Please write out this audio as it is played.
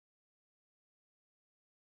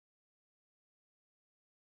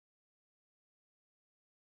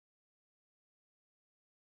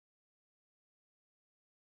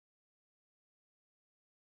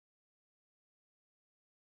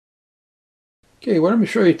Okay, what I'm going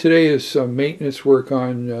to show you today is some maintenance work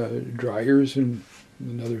on dryers and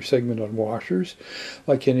another segment on washers.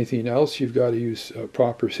 Like anything else, you've got to use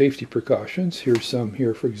proper safety precautions. Here's some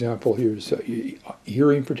here, for example, here's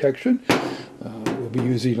hearing protection. We'll be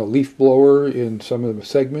using a leaf blower in some of the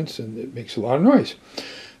segments, and it makes a lot of noise.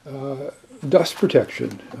 Dust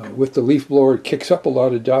protection. With the leaf blower, it kicks up a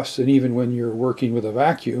lot of dust, and even when you're working with a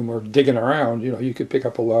vacuum or digging around, you could pick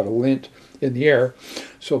up a lot of lint in the air.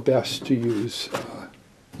 So best to use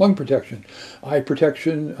lung protection. Eye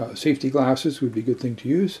protection, safety glasses would be a good thing to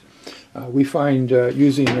use. We find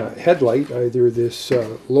using a headlight, either this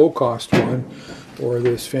low-cost one or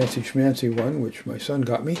this fancy schmancy one, which my son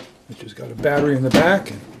got me, which has got a battery in the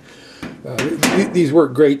back. And, these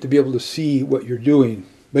work great to be able to see what you're doing.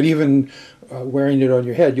 But even wearing it on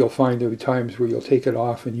your head, you'll find there will be times where you'll take it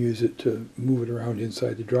off and use it to move it around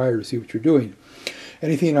inside the dryer to see what you're doing.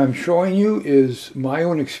 Anything I'm showing you is my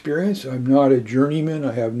own experience. I'm not a journeyman.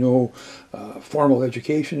 I have no formal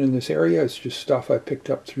education in this area. It's just stuff I picked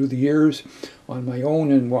up through the years on my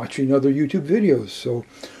own and watching other YouTube videos. So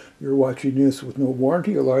you're watching this with no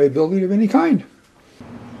warranty or liability of any kind.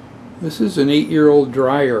 This is an 8-year-old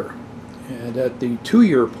dryer, and at the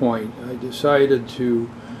 2-year point I decided to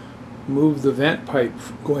move the vent pipe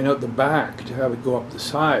going out the back to have it go up the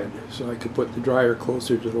side so I could put the dryer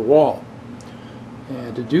closer to the wall.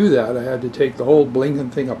 And to do that, I had to take the whole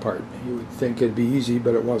blinking thing apart. You would think it'd be easy,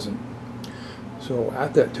 but it wasn't. So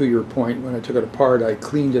at that 2-year point, when I took it apart, I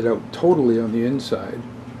cleaned it out totally on the inside.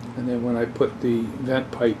 And then when I put the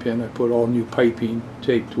vent pipe in, I put all new piping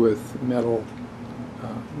taped with metal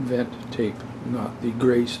vent tape, not the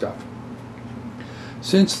gray stuff.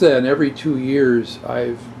 Since then, every 2 years,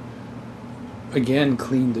 I've again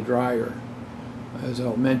cleaned the dryer. As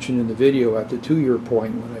I'll mention in the video, at the 2-year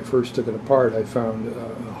point, when I first took it apart, I found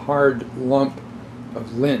a hard lump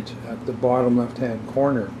of lint at the bottom left-hand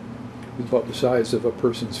corner. It was about the size of a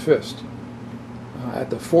person's fist. At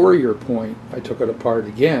the 4-year point, I took it apart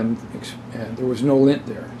again, and there was no lint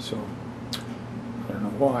there. So I don't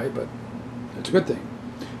know why, but it's a good thing.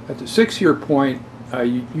 At the 6-year point, I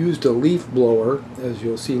used a leaf blower, as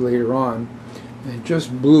you'll see later on, and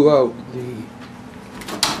just blew out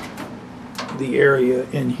the area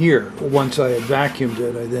in here. Once I had vacuumed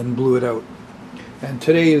it, I then blew it out. And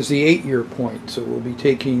today is the 8-year point, so we'll be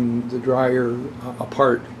taking the dryer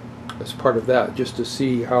apart as part of that, just to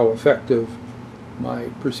see how effective my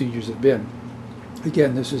procedures have been.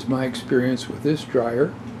 Again, this is my experience with this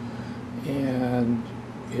dryer, and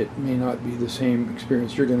it may not be the same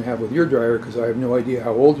experience you're going to have with your dryer, because I have no idea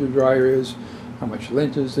how old your dryer is, how much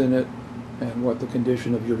lint is in it, and what the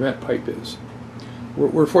condition of your vent pipe is.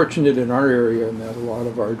 We're fortunate in our area in that a lot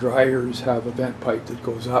of our dryers have a vent pipe that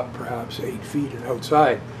goes up perhaps 8 feet and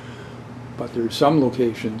outside. But there's some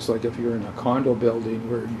locations, like if you're in a condo building,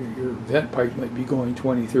 where your vent pipe might be going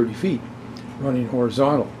 20, 30 feet, running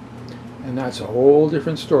horizontal. And that's a whole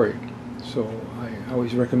different story. So I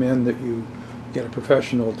always recommend that you get a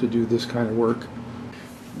professional to do this kind of work.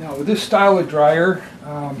 Now with this style of dryer,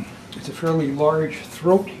 it's a fairly large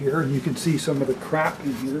throat here, and you can see some of the crap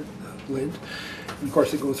in here, the lint. And of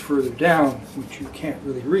course it goes further down, which you can't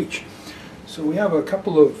really reach. So we have a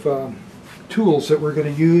couple of tools that we're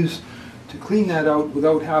going to use to clean that out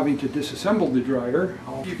without having to disassemble the dryer.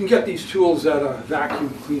 You can get these tools at a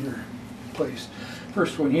vacuum cleaner place.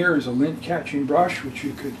 First one here is a lint catching brush, which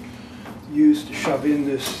you could use to shove in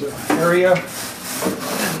this area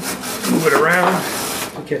and move it around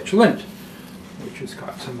to catch lint, which has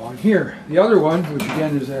got some on here. The other one, which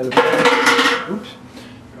again is at a, oops,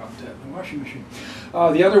 dropped that in the washing machine.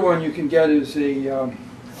 The other one you can get is a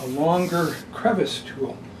longer crevice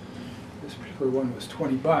tool. This particular one was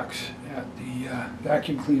 20 bucks at the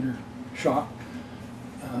vacuum cleaner shop.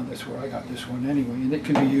 That's where I got this one anyway, and it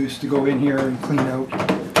can be used to go in here and clean out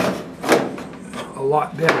a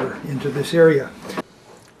lot better into this area.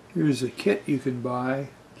 Here's a kit you can buy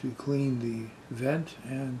to clean the vent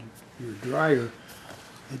and your dryer.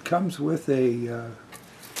 It comes with a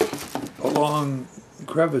long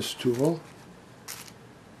crevice tool.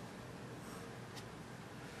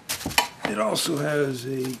 It also has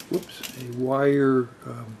a wire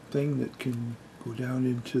thing that can go down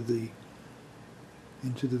into the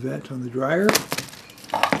vent on the dryer,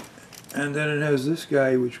 and then it has this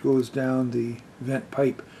guy which goes down the vent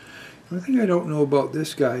pipe. The only thing I don't know about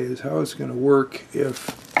this guy is how it's going to work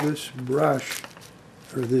if this brush,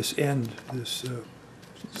 or this end, this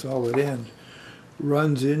solid end,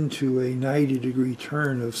 runs into a 90-degree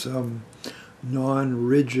turn of some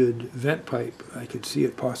non-rigid vent pipe. I could see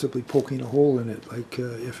it possibly poking a hole in it, like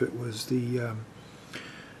if it was the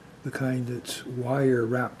the kind that's wire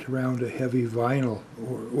wrapped around a heavy vinyl,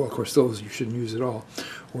 or, well, of course those you shouldn't use at all,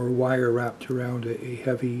 or wire wrapped around a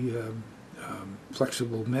heavy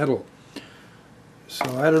flexible metal. So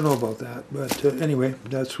I don't know about that, but anyway,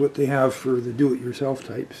 that's what they have for the do-it-yourself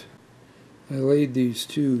types. I laid these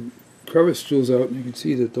two crevice tools out, and you can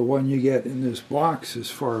see that the one you get in this box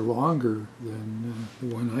is far longer than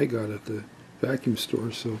the one I got at the vacuum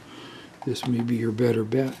store, so this may be your better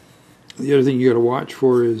bet. The other thing you got to watch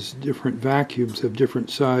for is different vacuums have different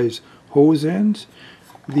size hose ends.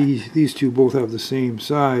 These two both have the same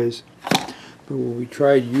size, but when we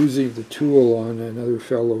tried using the tool on another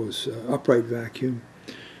fellow's upright vacuum,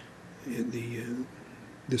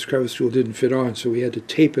 this crevice tool didn't fit on, so we had to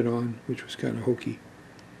tape it on, which was kind of hokey.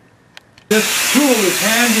 This tool is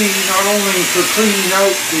handy not only for cleaning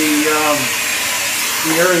out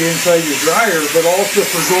the area inside your dryer, but also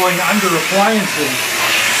for going under appliances,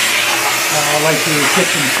 like your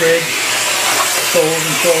kitchen fridge, stove,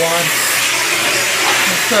 and so on.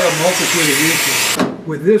 It's got a multitude of uses.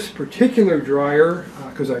 With this particular dryer,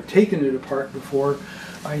 because I've taken it apart before,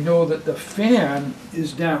 I know that the fan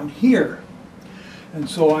is down here. And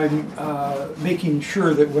so I'm making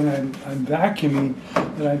sure that when I'm vacuuming,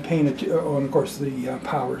 that I'm paying attention. Oh, and of course the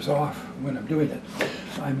power's off when I'm doing it.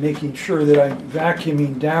 I'm making sure that I'm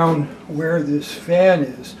vacuuming down where this fan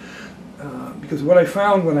is. Because what I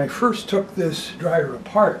found when I first took this dryer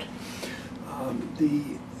apart,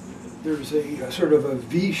 there's a sort of a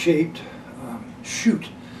V-shaped chute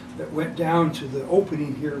that went down to the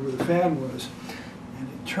opening here where the fan was, and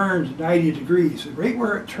it turned 90 degrees. And right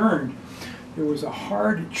where it turned, there was a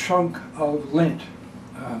hard chunk of lint.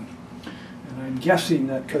 And I'm guessing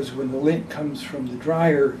that because when the lint comes from the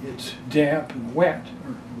dryer, it's damp and wet,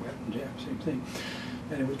 or wet and damp, same thing.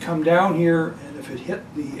 And it would come down here, and if it hit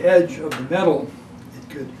the edge of the metal, it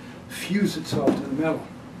could fuse itself to the metal.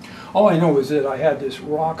 All I know is that I had this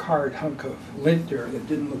rock hard hunk of lint there that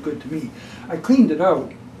didn't look good to me. I cleaned it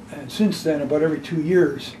out, and since then, about every 2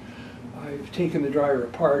 years, I've taken the dryer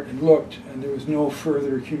apart and looked, and there was no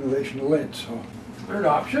further accumulation of lint. So, third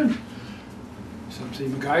option, some say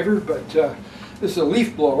MacGyver, but this is a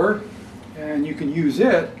leaf blower, and you can use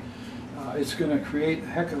it. It's going to create a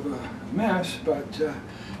heck of a mess, but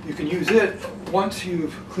you can use it once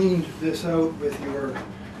you've cleaned this out with your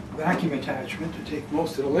vacuum attachment to take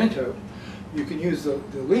most of the lint out. You can use the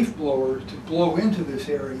leaf blower to blow into this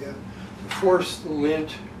area to force the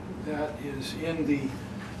lint that is in the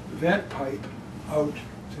vent pipe out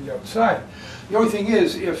to the outside. The only thing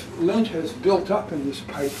is, if lint has built up in this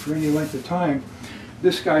pipe for any length of time,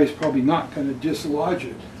 this guy is probably not going to dislodge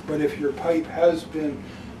it. But if your pipe has been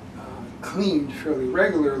cleaned fairly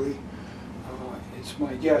regularly, it's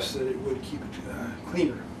my guess that it would keep it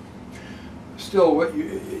cleaner. Still,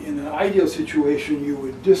 in an ideal situation, you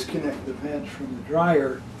would disconnect the vent from the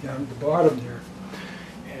dryer down at the bottom there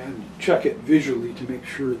and check it visually to make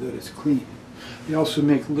sure that it's clean. They also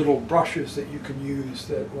make little brushes that you can use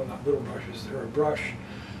that, well, not little brushes, they're a brush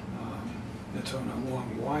that's on a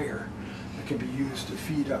long wire that can be used to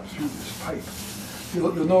feed up through this pipe.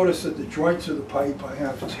 You'll notice that the joints of the pipe I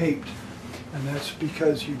have taped, and that's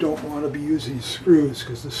because you don't want to be using screws,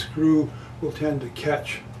 because the screw will tend to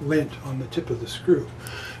catch lint on the tip of the screw.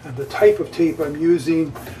 And the type of tape I'm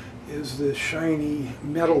using is this shiny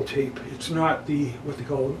metal tape. It's not the, what they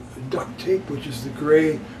call duct tape, which is the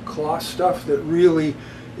gray cloth stuff that really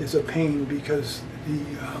is a pain because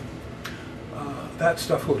that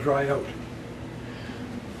stuff will dry out.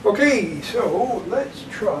 Okay, so let's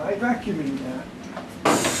try vacuuming that.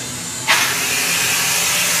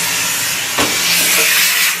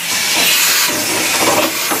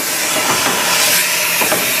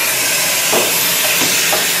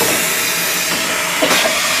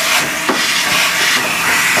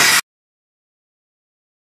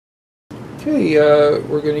 Okay,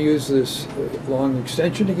 we're going to use this long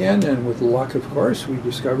extension again, and with luck, of course, we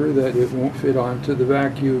discover that it won't fit onto the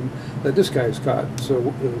vacuum that this guy's got. So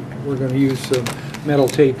we're going to use some metal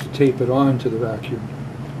tape to tape it onto the vacuum.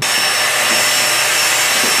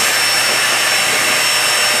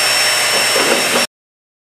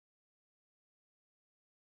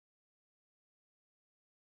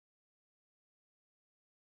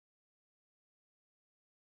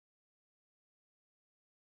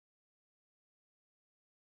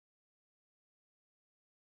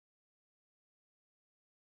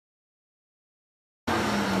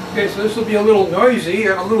 Okay, so this will be a little noisy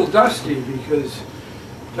and a little dusty because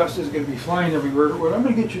dust is going to be flying everywhere. What I'm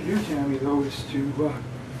going to get you to do, Tammy, though, is to,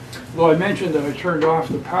 well, I mentioned that I turned off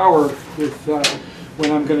the power with,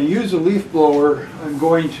 when I'm going to use a leaf blower, I'm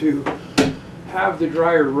going to have the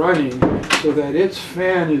dryer running so that its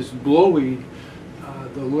fan is blowing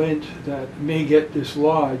the lint that may get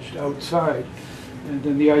dislodged outside. And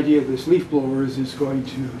then the idea of this leaf blower is it's going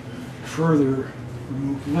to further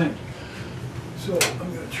remove lint. So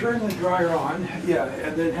I'm going to turn the dryer on, yeah,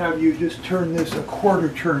 and then have you just turn this a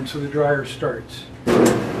quarter turn so the dryer starts.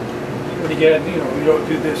 And again, you know, you don't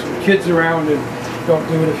do this with kids around, and don't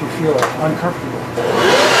do it if you feel uncomfortable.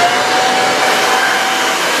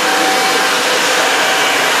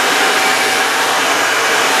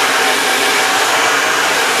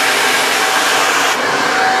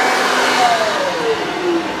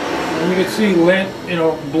 You can see lint, you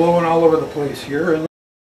know, blowing all over the place here.